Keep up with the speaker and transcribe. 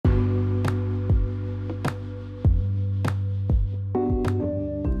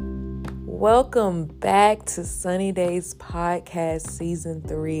Welcome back to Sunny Days Podcast Season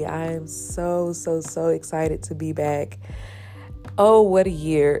 3. I am so excited to be back. Oh, what a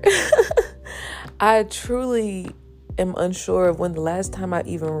year. I truly am unsure of when the last time I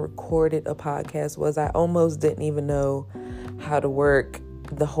even recorded a podcast was. I almost didn't even know how to work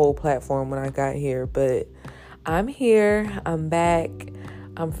the whole platform when I got here, but I'm here. I'm back.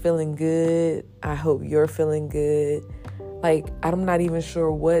 I'm feeling good. I hope you're feeling good. I'm not even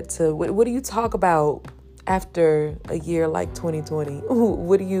sure what do you talk about after a year like 2020?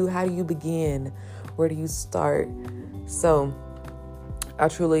 How do you begin? Where do you start? So I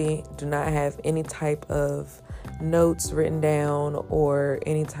truly do not have any type of notes written down or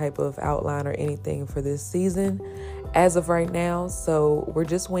any type of outline or anything for this season as of right now. So we're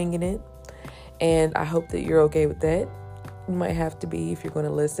just winging it. And I hope that you're okay with that. You might have to be if you're going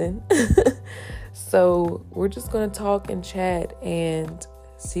to listen. So we're just going to talk and chat and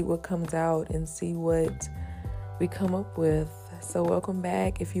see what comes out and see what we come up with. So welcome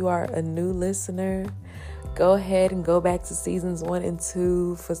back. If you are a new listener, go ahead and go back to seasons 1 and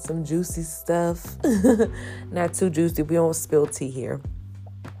 2 for some juicy stuff. Not too juicy. We don't spill tea here.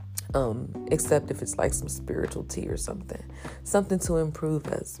 Except if it's like some spiritual tea or something to improve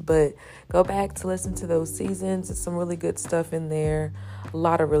us. But go back to listen to those seasons. There's some really good stuff in there. A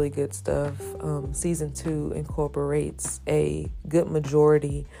lot of really good stuff. Season 2 incorporates a good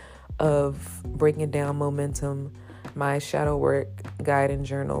majority of breaking down momentum, my shadow work guide and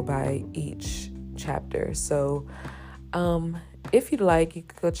journal by each chapter. So, if you'd like, you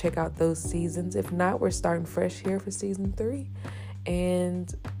could go check out those seasons. If not, we're starting fresh here for season 3.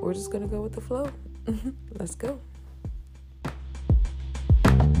 And we're just going to go with the flow. Let's go.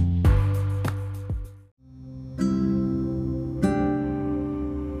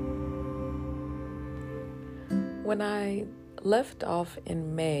 When I left off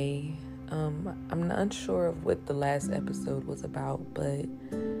in May, I'm not unsure of what the last episode was about, but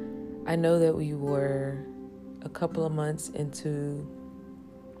I know that we were a couple of months into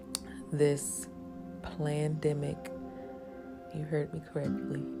this pandemic. You heard me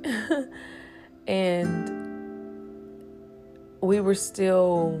correctly. And we were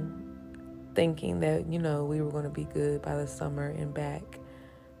still thinking that, we were going to be good by the summer and back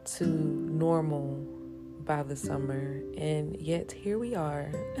to normal by the summer. And yet here we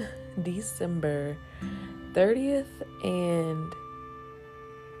are, December 30th, and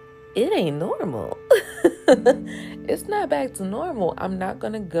it ain't normal. It's not back to normal. I'm not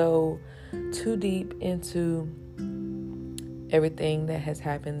going to go too deep into everything that has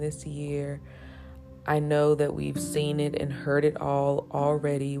happened this year. I know that we've seen it and heard it all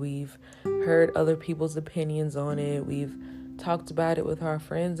already. We've heard other people's opinions on it. We've talked about it with our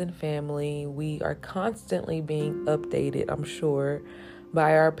friends and family. We are constantly being updated, I'm sure,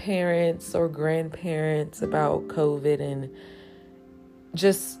 by our parents or grandparents about COVID, and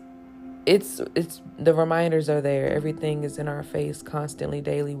just it's the reminders are there. Everything is in our face constantly,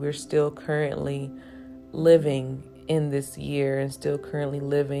 daily. We're still currently living in this year and still currently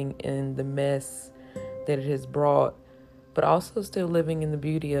living in the mess that it has brought, but also still living in the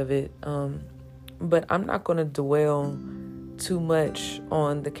beauty of it. But I'm not going to dwell too much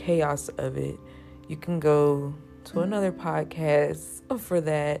on the chaos of it. You can go to another podcast for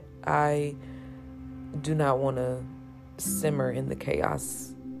that. I do not want to simmer in the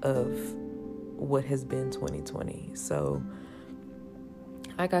chaos of what has been 2020. So,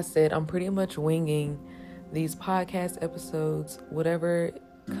 like I said, I'm pretty much winging these podcast episodes. Whatever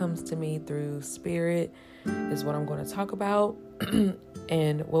comes to me through spirit is what I'm going to talk about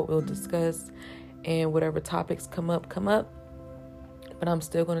and what we'll discuss, and whatever topics come up. But I'm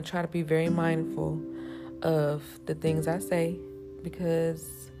still going to try to be very mindful of the things I say, because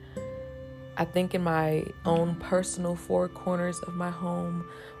I think in my own personal four corners of my home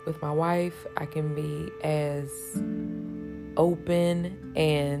with my wife, I can be as open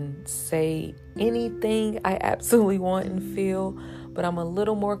and say anything I absolutely want and feel, but I'm a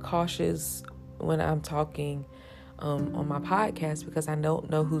little more cautious when I'm talking on my podcast, because I don't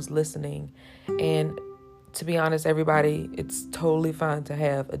know who's listening. And to be honest, everybody, it's totally fine to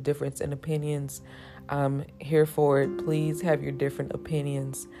have a difference in opinions. I'm here for it. Please have your different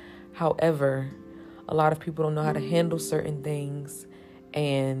opinions. However, a lot of people don't know how to handle certain things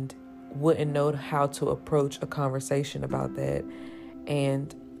and wouldn't know how to approach a conversation about that.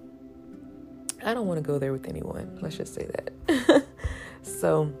 And I don't want to go there with anyone. Let's just say that.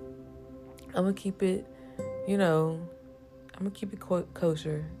 So I'm going to keep it,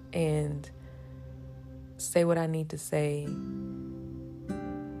 kosher and say what I need to say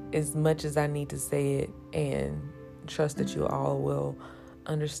as much as I need to say it, and trust that you all will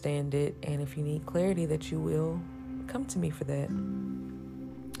understand it. And if you need clarity, that you will come to me for that.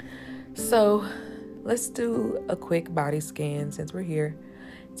 So let's do a quick body scan since we're here.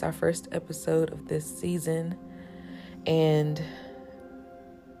 It's our first episode of this season, and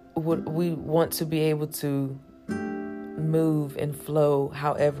we want to be able to move and flow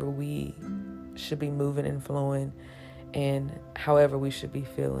however we should be moving and flowing, and however we should be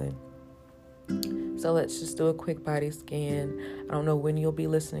feeling. So let's just do a quick body scan. I don't know when you'll be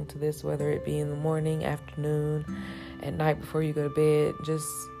listening to this, whether it be in the morning, afternoon, at night before you go to bed. Just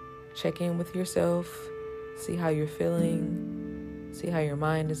check in with yourself, see how you're feeling, see how your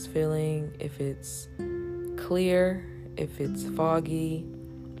mind is feeling, if it's clear, if it's foggy,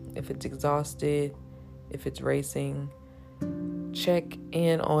 if it's exhausted, if it's racing. Check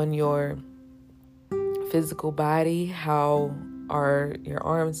in on your physical body. How are your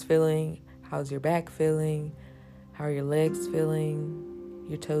arms feeling? How's your back feeling? How are your legs feeling?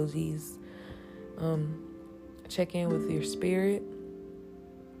 Your toesies? Check in with your spirit.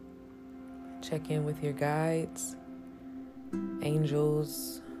 Check in with your guides,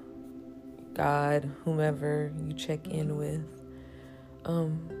 angels, God, whomever you check in with.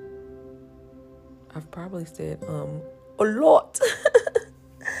 I've probably said a lot.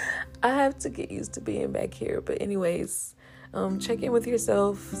 I have to get used to being back here. But anyways, check in with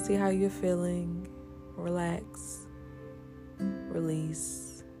yourself, see how you're feeling, relax,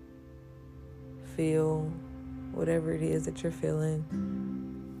 release, feel whatever it is that you're feeling.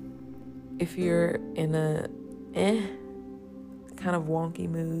 If you're in a kind of wonky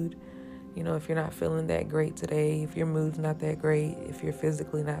mood, if you're not feeling that great today, if your mood's not that great, if you're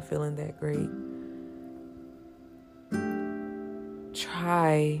physically not feeling that great,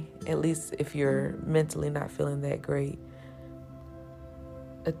 try, at least if you're mentally not feeling that great,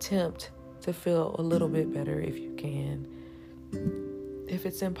 attempt to feel a little bit better if you can. If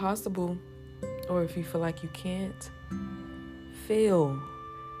it's impossible, or if you feel like you can't, feel.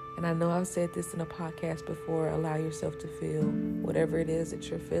 And I know I've said this in a podcast before, allow yourself to feel whatever it is that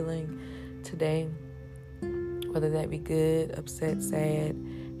you're feeling today, whether that be good, upset, sad,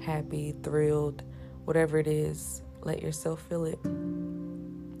 happy, thrilled, whatever it is, let yourself feel it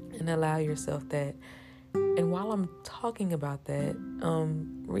and allow yourself that. And while I'm talking about that,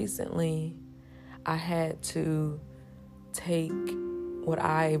 recently I had to take what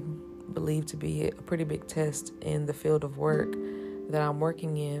I believe to be a pretty big test in the field of work that I'm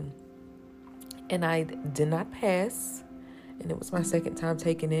working in, and I did not pass, and it was my second time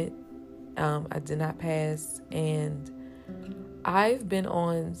taking it. I did not pass, and I've been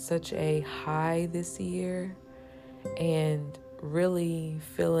on such a high this year and really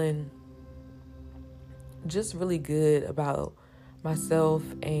feeling just really good about myself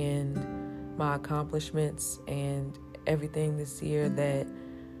and my accomplishments and everything this year, that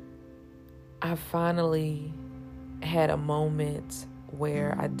I finally had a moment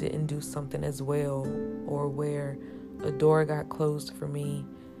where I didn't do something as well, or where a door got closed for me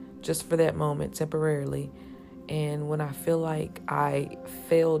just for that moment temporarily. And when I feel like I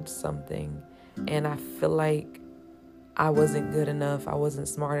failed something, and I feel like I wasn't good enough, I wasn't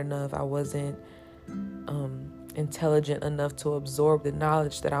smart enough, I wasn't intelligent enough to absorb the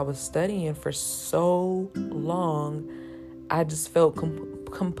knowledge that I was studying for so long, I just felt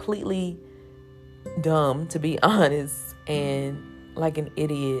completely dumb, to be honest, and like an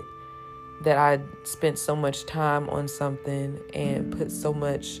idiot that I spent so much time on something and put so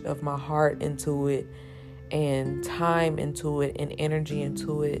much of my heart into it and time into it and energy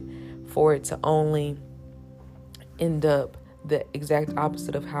into it, for it to only end up the exact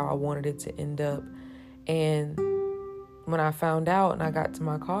opposite of how I wanted it to end up. And when I found out and I got to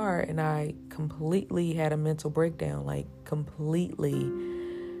my car, and I completely had a mental breakdown, like completely.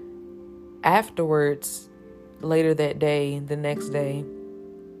 Afterwards, later that day, the next day,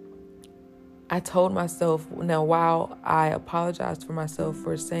 I told myself, now while I apologized for myself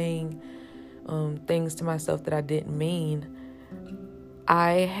for saying things to myself that I didn't mean,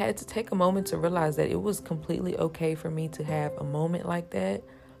 I had to take a moment to realize that it was completely okay for me to have a moment like that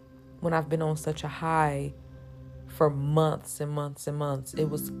when I've been on such a high for months and months and months.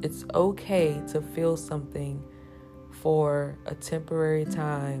 It's okay to feel something for a temporary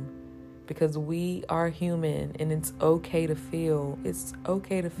time, because we are human, and it's okay to feel. It's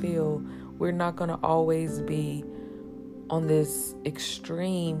okay to feel. We're not going to always be on this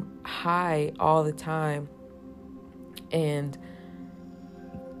extreme high all the time and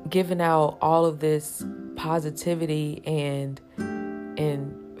giving out all of this positivity and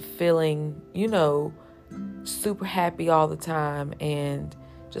feeling, super happy all the time, and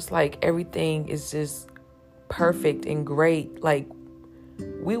just like everything is just perfect and great. Like,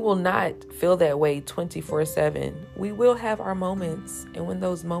 we will not feel that way 24/7. We will have our moments. And when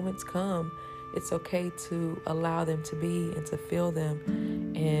those moments come, it's okay to allow them to be and to feel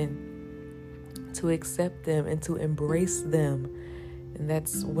them and to accept them and to embrace them. And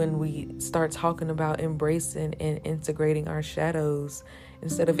that's when we start talking about embracing and integrating our shadows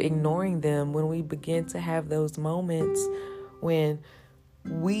instead of ignoring them. When we begin to have those moments when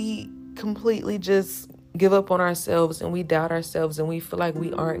we completely just give up on ourselves and we doubt ourselves and we feel like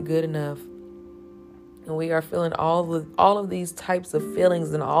we aren't good enough. And we are feeling all of these types of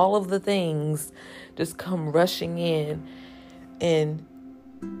feelings, and all of the things just come rushing in. And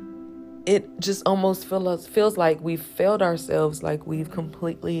it just almost feels like we've failed ourselves, like we've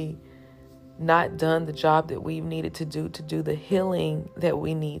completely not done the job that we've needed to do the healing that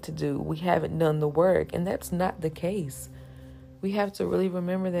we need to do. We haven't done the work, and that's not the case. We have to really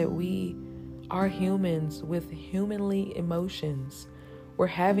remember that we are humans with humanly emotions. We're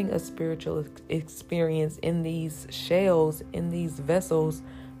having a spiritual experience in these shells, in these vessels,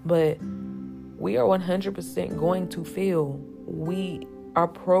 but we are 100% going to feel. We are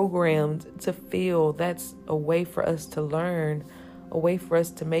programmed to feel. That's a way for us to learn, a way for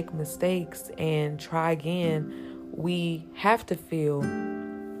us to make mistakes and try again. We have to feel.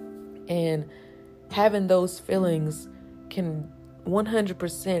 And having those feelings can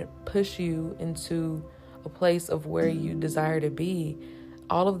 100% push you into a place of where you desire to be.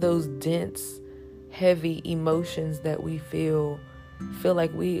 All of those dense, heavy emotions that we feel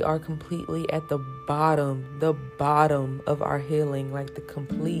like we are completely at the bottom of our healing, like the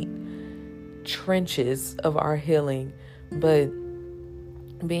complete trenches of our healing. But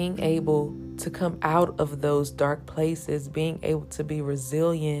being able to come out of those dark places, being able to be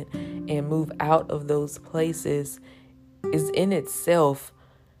resilient and move out of those places is in itself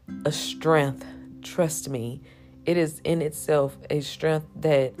a strength. Trust me, it is in itself a strength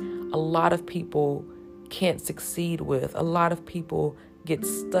that a lot of people can't succeed with. A lot of people get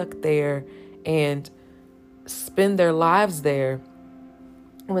stuck there and spend their lives there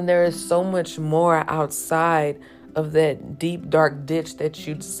when there is so much more outside of that deep, dark ditch that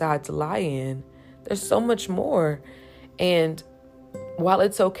you decide to lie in. There's so much more. And while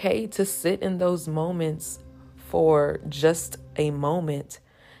it's okay to sit in those moments for just a moment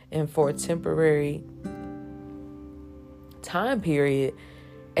and for a temporary time period,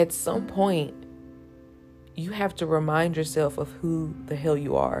 at some point, you have to remind yourself of who the hell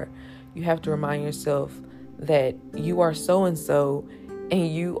you are. You have to remind yourself that you are so-and-so and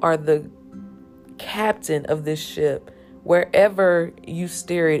you are the captain of this ship. Wherever you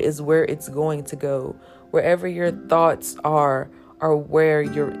steer it is where it's going to go. Wherever your thoughts are where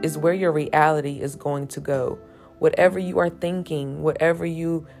your reality is going to go. Whatever you are thinking, whatever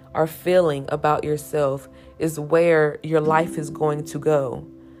you are feeling about yourself is where your life is going to go.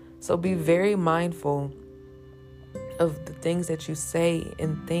 So be very mindful of the things that you say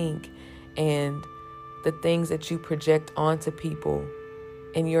and think and the things that you project onto people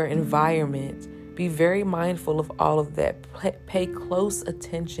in your environment. Be very mindful of all of that. Pay close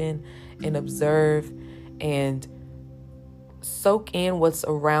attention and observe and soak in what's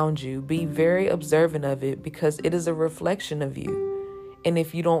around you. Be very observant of it because it is a reflection of you. And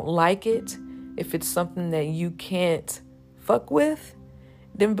if you don't like it, if it's something that you can't fuck with,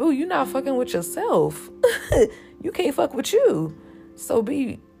 then boo, you're not fucking with yourself. You can't fuck with you. So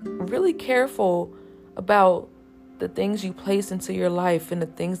be really careful about the things you place into your life and the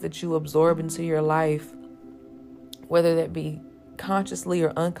things that you absorb into your life, whether that be consciously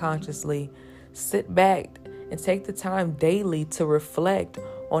or unconsciously. Sit back and take the time daily to reflect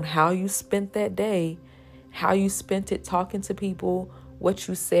on how you spent that day, how you spent it talking to people, what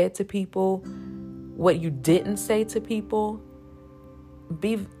you said to people, what you didn't say to people.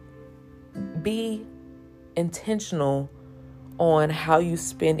 Be intentional on how you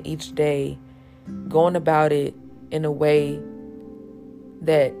spend each day, going about it in a way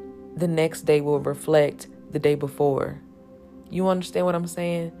that the next day will reflect the day before. You understand what I'm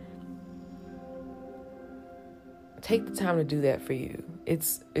saying? Take the time to do that for you.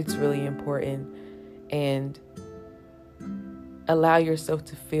 It's really important. And allow yourself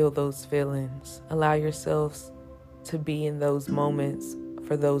to feel those feelings. Allow yourselves to be in those moments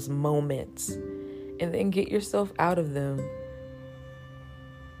for those moments. And then get yourself out of them.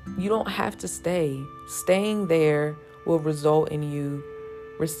 You don't have to stay. Staying there will result in you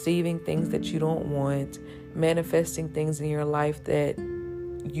receiving things that you don't want, manifesting things in your life that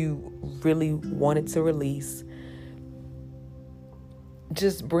you really wanted to release.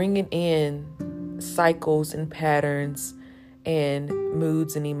 Just bringing in cycles and patterns and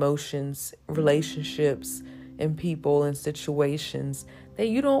moods and emotions, relationships and people and situations that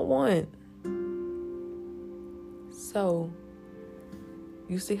you don't want. So,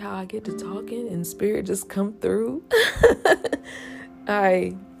 you see how I get to talking and spirit just come through?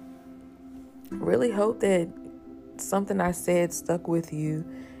 I really hope that something I said stuck with you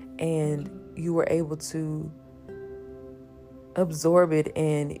and you were able to absorb it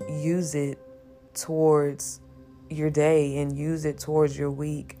and use it towards your day and use it towards your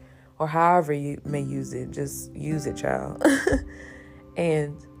week, or however you may use it. Just use it, child.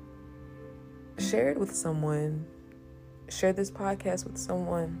 And share it with someone. Share this podcast with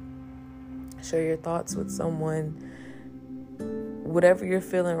someone. Share your thoughts with someone. Whatever you're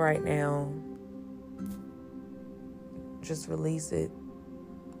feeling right now, just release it.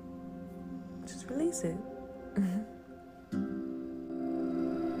 Just release it.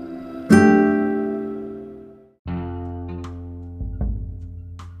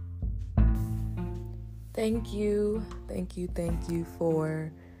 Thank you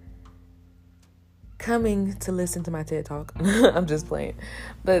for coming to listen to my TED Talk. I'm just playing.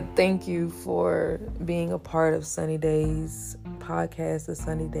 But thank you for being a part of Sunny Days podcast, the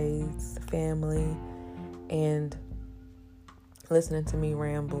Sunny Days family, and listening to me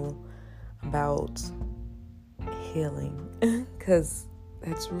ramble about healing. Because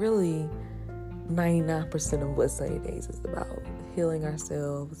that's really 99% of what Sunny Days is about. Healing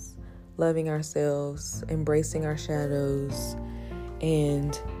ourselves, loving ourselves, embracing our shadows,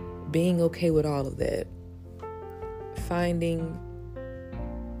 and being okay with all of that. Finding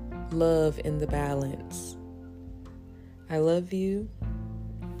love in the balance. I love you.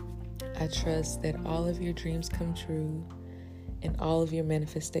 I trust that all of your dreams come true and all of your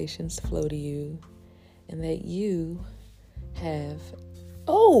manifestations flow to you, and that you have...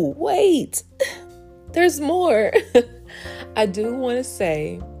 Oh, wait! There's more! I do want to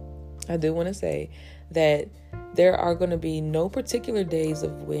say that there are going to be no particular days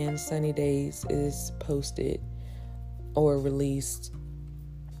of when Sunny Days is posted or released.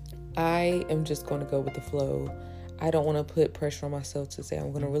 I am just going to go with the flow. I don't want to put pressure on myself to say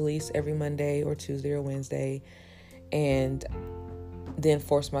I'm going to release every Monday or Tuesday or Wednesday and then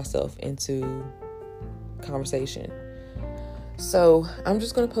force myself into conversation. So I'm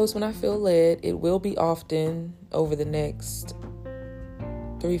just going to post when I feel led. It will be often over the next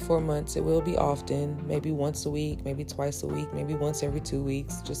 3-4 months. It will be often, maybe once a week, maybe twice a week, maybe once every 2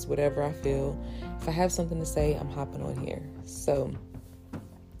 weeks, just whatever I feel. If I have something to say, I'm hopping on here. So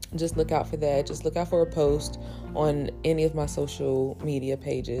just look out for that. Just look out for a post on any of my social media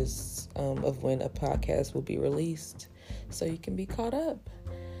pages of when a podcast will be released, so you can be caught up.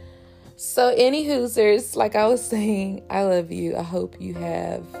 So any Hoosers, like I was saying, I love you. I hope you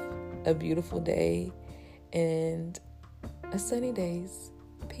have a beautiful day and a Sunny Days.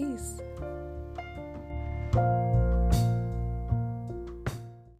 Peace.